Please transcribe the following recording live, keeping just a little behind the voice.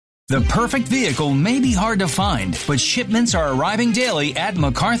The perfect vehicle may be hard to find, but shipments are arriving daily at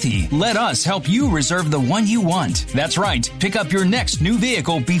McCarthy. Let us help you reserve the one you want. That's right. Pick up your next new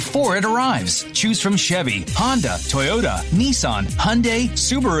vehicle before it arrives. Choose from Chevy, Honda, Toyota, Nissan, Hyundai,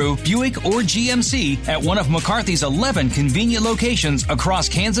 Subaru, Buick, or GMC at one of McCarthy's 11 convenient locations across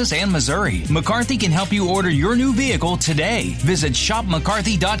Kansas and Missouri. McCarthy can help you order your new vehicle today. Visit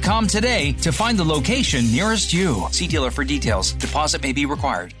shopmccarthy.com today to find the location nearest you. See dealer for details. Deposit may be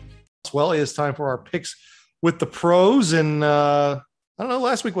required. Well, it is time for our picks with the pros. And I don't know,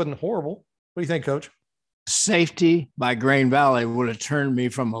 last week wasn't horrible. What do you think, Coach? Safety by Grain Valley would have turned me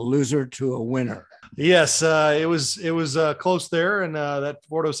from a loser to a winner. Yes, it was close there. And that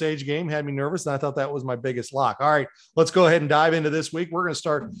Fort Osage game had me nervous. And I thought that was my biggest lock. All right, let's go ahead and dive into this week. We're going to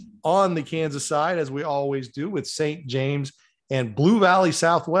start on the Kansas side, as we always do, with St. James and Blue Valley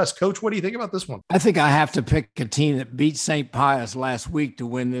Southwest. Coach, what do you think about this one? I think I have to pick a team that beat St. Pius last week to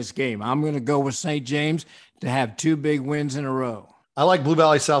win this game. I'm going to go with St. James to have two big wins in a row. I like Blue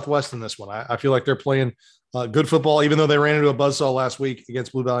Valley Southwest in this one. I feel like they're playing good football, even though they ran into a buzzsaw last week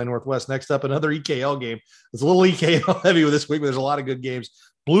against Blue Valley Northwest. Next up, another EKL game. It's a little EKL heavy with this week, but there's a lot of good games.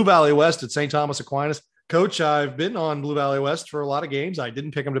 Blue Valley West at St. Thomas Aquinas. Coach, I've been on Blue Valley West for a lot of games. I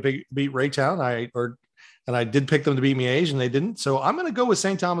didn't pick them to beat Raytown. And I did pick them to beat Miege, and they didn't. So I'm going to go with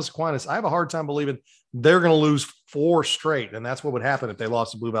St. Thomas Aquinas. I have a hard time believing they're going to lose 4 straight, and that's what would happen if they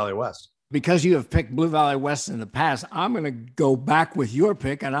lost to Blue Valley West. Because you have picked Blue Valley West in the past, I'm going to go back with your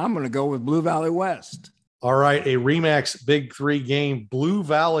pick, and I'm going to go with Blue Valley West. All right, a Remax Big 3 game, Blue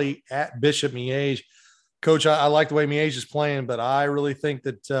Valley at Bishop Miege. Coach, I like the way Miege is playing, but I really think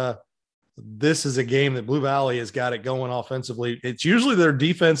that this is a game that Blue Valley has got it going offensively. It's usually their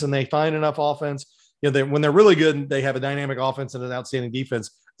defense, and they find enough offense. You know, when they're really good, they have a dynamic offense and an outstanding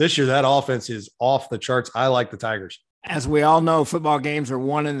defense. This year, that offense is off the charts. I like the Tigers. As we all know, football games are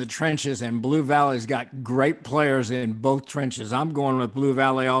won in the trenches, and Blue Valley's got great players in both trenches. I'm going with Blue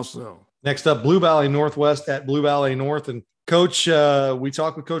Valley also. Next up, Blue Valley Northwest at Blue Valley North. And Coach, we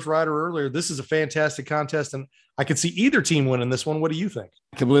talked with Coach Ryder earlier. This is a fantastic contest, and I could see either team winning this one. What do you think?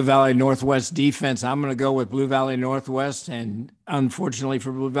 The Blue Valley Northwest defense, I'm going to go with Blue Valley Northwest, and unfortunately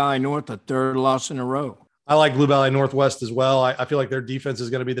for Blue Valley North, a third loss in a row. I like Blue Valley Northwest as well. I feel like their defense is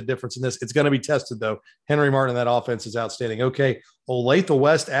going to be the difference in this. It's going to be tested, though. Henry Martin, that offense is outstanding. Okay, Olathe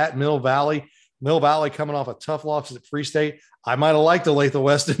West at Mill Valley. Mill Valley coming off a tough loss at Free State. I might have liked Olathe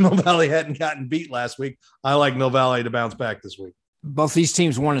West if Mill Valley hadn't gotten beat last week. I like Mill Valley to bounce back this week. Both these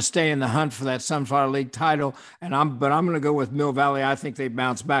teams want to stay in the hunt for that Sunflower League title, but I'm going to go with Mill Valley. I think they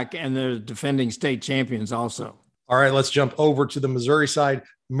bounce back, and they're defending state champions also. All right, let's jump over to the Missouri side.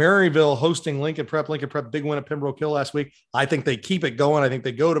 Maryville hosting Lincoln Prep. Lincoln Prep, big win at Pembroke Hill last week. I think they keep it going. I think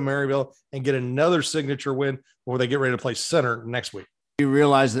they go to Maryville and get another signature win before they get ready to play center next week. You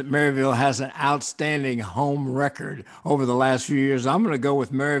realize that Maryville has an outstanding home record over the last few years. I'm going to go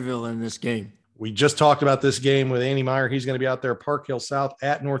with Maryville in this game. We just talked about this game with Andy Meyer. He's going to be out there, Park Hill South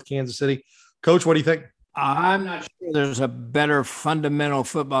at North Kansas City. Coach, what do you think? I'm not sure there's a better fundamental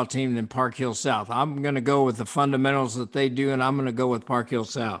football team than Park Hill South. I'm going to go with the fundamentals that they do, and I'm going to go with Park Hill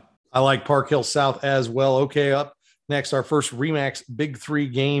South. I like Park Hill South as well. Okay, up next, our first Remax Big 3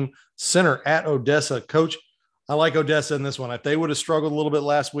 game, center at Odessa. Coach, I like Odessa in this one. If they would have struggled a little bit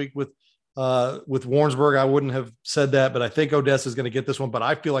last week with Warrensburg, I wouldn't have said that, but I think Odessa is going to get this one. But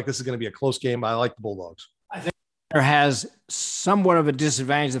I feel like this is going to be a close game. I like the Bulldogs. I think there has somewhat of a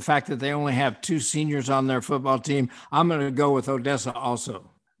disadvantage, the fact that they only have 2 seniors on their football team. I'm going to go with Odessa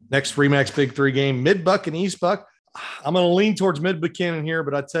also. Next Remax Big 3 game, Mid-Buck and East Buck. I'm going to lean towards Mid-Buchanan here,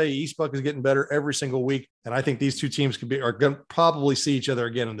 but I tell you, East Buck is getting better every single week, and I think these two teams are going to probably see each other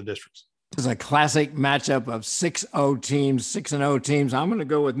again in the districts. This is a classic matchup of 6-0 teams, 6-0 teams. I'm going to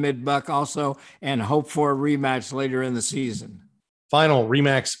go with Mid-Buck also and hope for a rematch later in the season. Final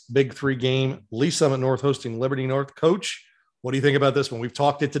Remax Big 3 game, Lee Summit North hosting Liberty North. Coach, what do you think about this one? We've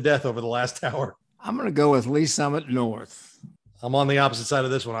talked it to death over the last hour. I'm going to go with Lee Summit North. I'm on the opposite side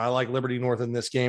of this one. I like Liberty North in this game.